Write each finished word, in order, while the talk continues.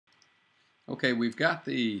Okay, we've got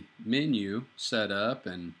the menu set up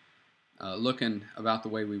and looking about the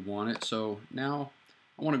way we want it. So now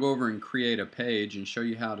I want to go over and create a page and show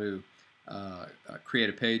you how to create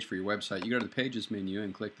a page for your website. You go to the Pages menu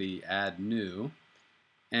and click the Add New.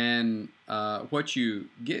 And what you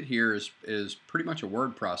get here is pretty much a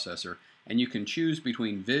word processor. And you can choose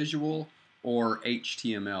between visual or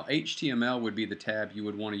HTML. HTML would be the tab you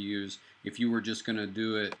would want to use if you were just going to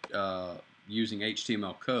do it using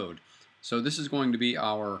HTML code. So this is going to be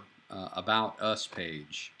our About Us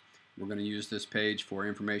page. We're going to use this page for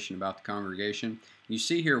information about the congregation. You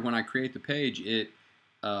see here when I create the page, it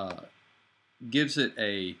gives it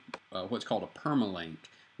a what's called a permalink,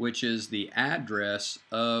 which is the address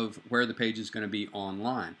of where the page is going to be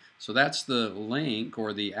online. So that's the link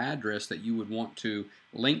or the address that you would want to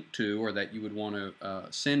link to, or that you would want to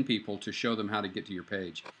send people to show them how to get to your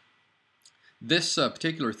page. This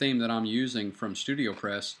particular theme that I'm using from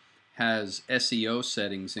StudioPress has SEO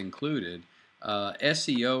settings included.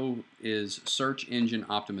 SEO is search engine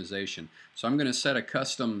optimization. So I'm going to set a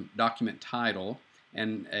custom document title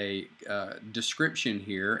and a description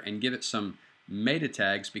here and give it some meta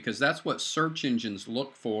tags, because that's what search engines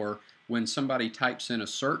look for when somebody types in a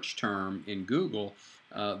search term in Google.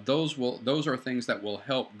 Those are things that will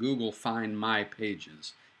help Google find my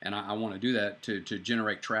pages, and I want to do that to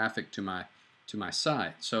generate traffic to my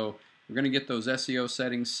site. So we're going to get those SEO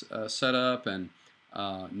settings set up and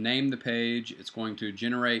name the page. It's going to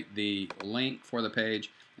generate the link for the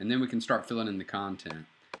page, and then we can start filling in the content.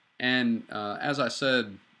 And as I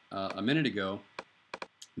said a minute ago,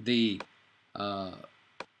 the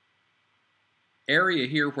area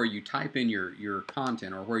here where you type in your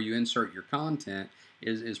content, or where you insert your content,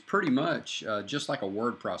 is pretty much just like a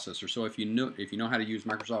word processor. So if you know how to use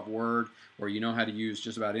Microsoft Word, or you know how to use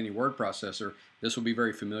just about any word processor, this will be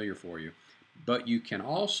very familiar for you. But you can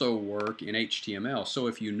also work in HTML. So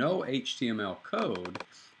if you know HTML code,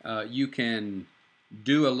 you can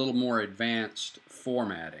do a little more advanced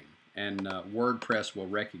formatting, and WordPress will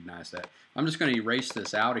recognize that. I'm just going to erase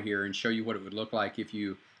this out of here and show you what it would look like if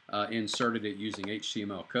you inserted it using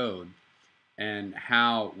HTML code, and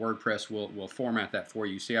how WordPress will format that for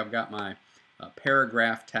you. See, I've got my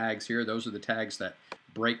paragraph tags here. Those are the tags that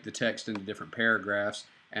break the text into different paragraphs,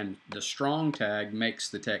 and the strong tag makes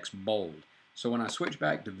the text bold. So when I switch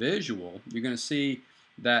back to visual, you're going to see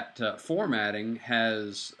that formatting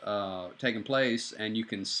has taken place, and you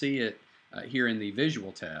can see it here in the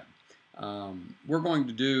visual tab. We're going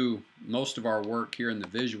to do most of our work here in the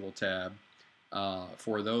visual tab.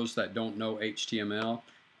 For those that don't know HTML,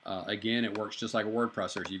 again, it works just like a word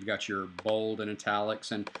processor. You've got your bold and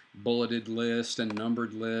italics and bulleted list and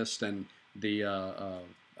numbered list, and the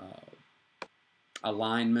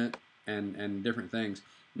alignment and different things.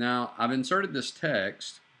 Now, I've inserted this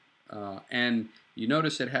text, and you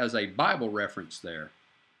notice it has a Bible reference there.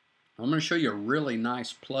 I'm going to show you a really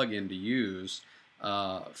nice plugin to use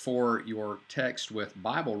for your text with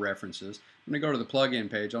Bible references. I'm going to go to the plugin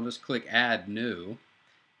page. I'll just click Add New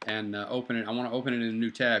and open it. I want to open it in a new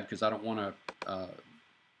tab because I don't want to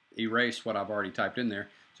erase what I've already typed in there.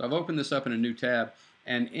 So I've opened this up in a new tab,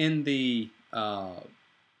 and in the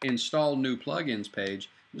Install New Plugins page,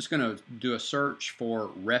 I'm just going to do a search for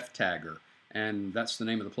Ref Tagger, and that's the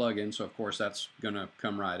name of the plugin, so of course that's going to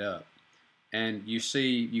come right up. And you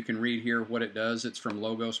see, you can read here what it does. It's from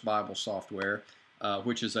Logos Bible Software,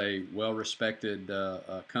 which is a well-respected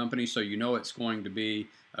company, so you know it's going to be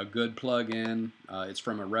a good plugin. It's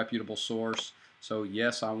from a reputable source. So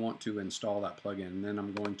yes, I want to install that plugin, and then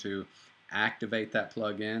I'm going to activate that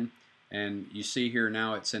plugin. And you see here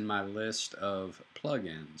now it's in my list of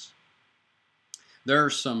plugins. There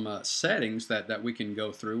are some settings that we can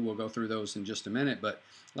go through. We'll go through those in just a minute, but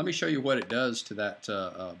let me show you what it does to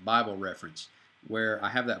that Bible reference. Where I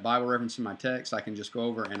have that Bible reference in my text, I can just go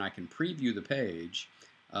over and I can preview the page.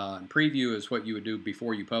 And preview is what you would do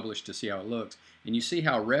before you publish to see how it looks. And you see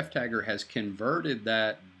how Ref Tagger has converted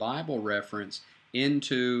that Bible reference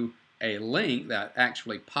into a link that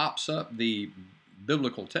actually pops up the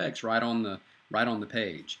biblical text right on the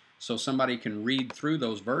page. So somebody can read through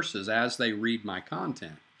those verses as they read my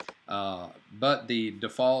content. But the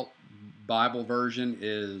default Bible version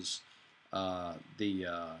is the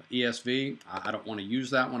ESV. I don't want to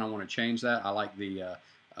use that one. I want to change that. I like the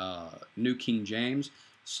New King James.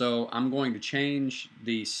 So I'm going to change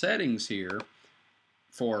the settings here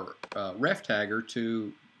for Ref Tagger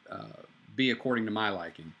to be according to my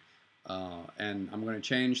liking. And I'm going to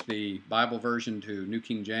change the Bible version to New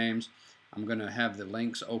King James. I'm going to have the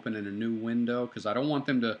links open in a new window because I don't want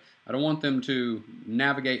them to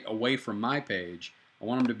navigate away from my page. I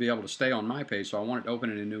want them to be able to stay on my page, so I want it to open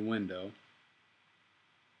in a new window.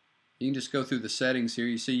 You can just go through the settings here.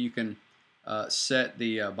 You see you can set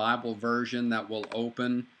the Bible version that will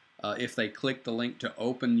open. If they click the link to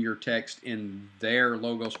open your text in their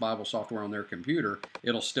Logos Bible software on their computer,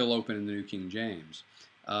 it'll still open in the New King James.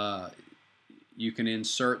 You can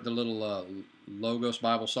insert the little Logos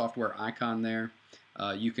Bible software icon there.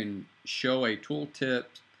 You can show a tooltip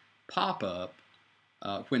pop-up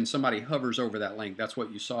when somebody hovers over that link. That's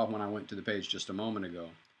what you saw when I went to the page just a moment ago.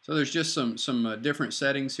 So there's just some different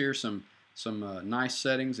settings here, some nice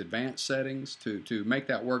settings, advanced settings to make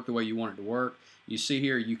that work the way you want it to work. You see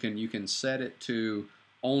here you can set it to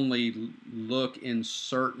only look in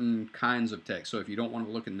certain kinds of text. So if you don't want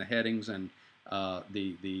to look in the headings and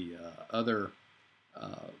the other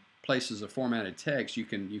places of formatted text, you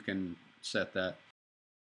can set that.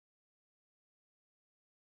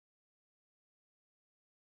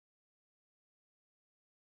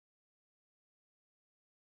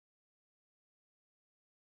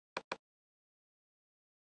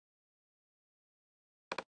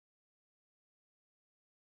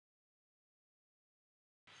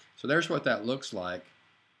 So there's what that looks like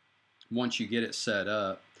once you get it set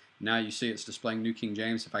up. Now you see it's displaying New King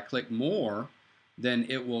James. If I click more, then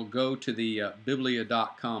it will go to the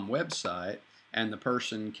biblia.com website, and the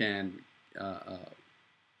person can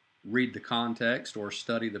read the context or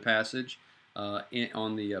study the passage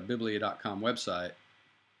on the biblia.com website.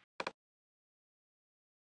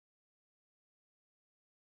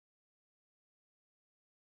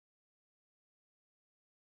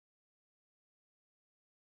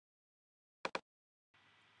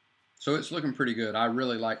 So it's looking pretty good. I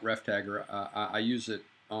really like RefTagger. I use it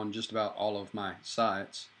on just about all of my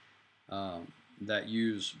sites that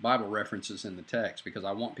use Bible references in the text, because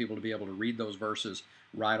I want people to be able to read those verses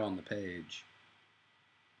right on the page.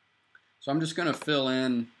 So I'm just going to fill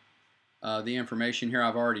in the information here.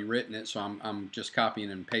 I've already written it, so I'm just copying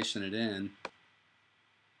and pasting it in.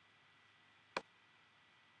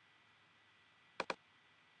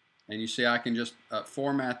 And you see I can just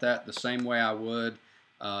format that the same way I would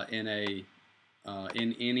in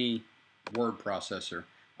any word processor.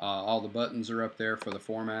 All the buttons are up there for the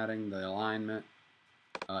formatting, the alignment,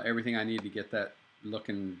 everything I need to get that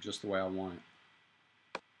looking just the way I want it.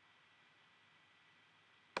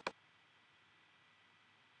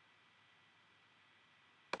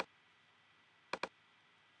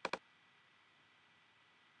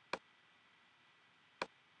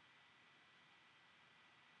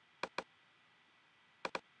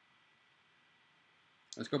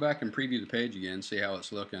 Let's go back and preview the page again, see how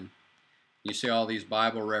it's looking. You see all these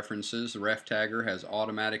Bible references. The RefTagger has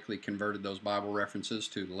automatically converted those Bible references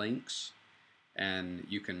to links, and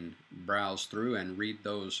you can browse through and read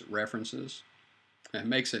those references. It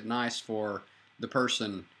makes it nice for the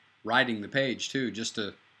person writing the page too, just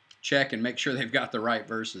to check and make sure they've got the right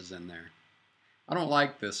verses in there. I don't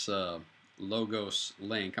like this Logos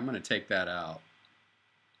link. I'm going to take that out.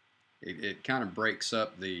 It kind of breaks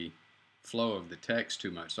up the flow of the text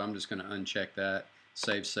too much, so I'm just going to uncheck that,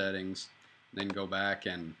 save settings, then go back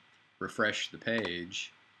and refresh the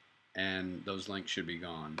page, and those links should be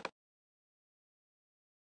gone.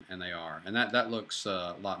 And they are. And that looks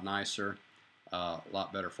a lot nicer, a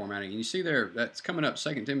lot better formatting. And you see there, that's coming up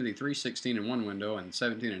 2 Timothy 3:16 in one window and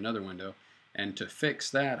 17 in another window. And to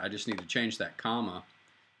fix that, I just need to change that comma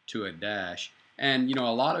to a dash. And you know,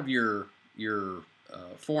 a lot of your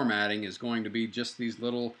formatting is going to be just these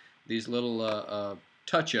little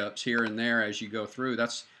touch-ups here and there as you go through.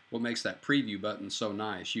 That's what makes that preview button so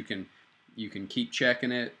nice. You can keep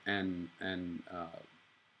checking it and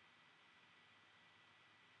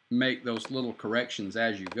make those little corrections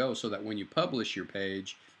as you go, so that when you publish your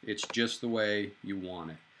page, it's just the way you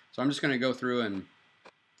want it. So I'm just going to go through and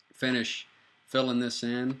finish filling this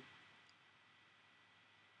in.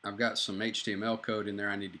 I've got some HTML code in there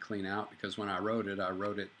I need to clean out, because when I wrote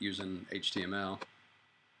it using HTML.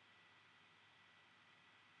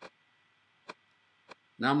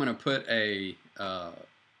 Now I'm going to put a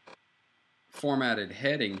formatted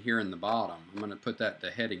heading here in the bottom. I'm going to put that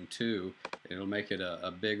to heading 2. It'll make it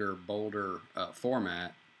a bigger, bolder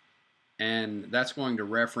format, and that's going to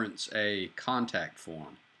reference a contact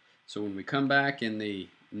form. So when we come back in the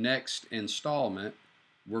next installment,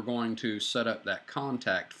 we're going to set up that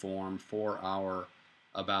contact form for our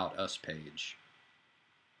About Us page.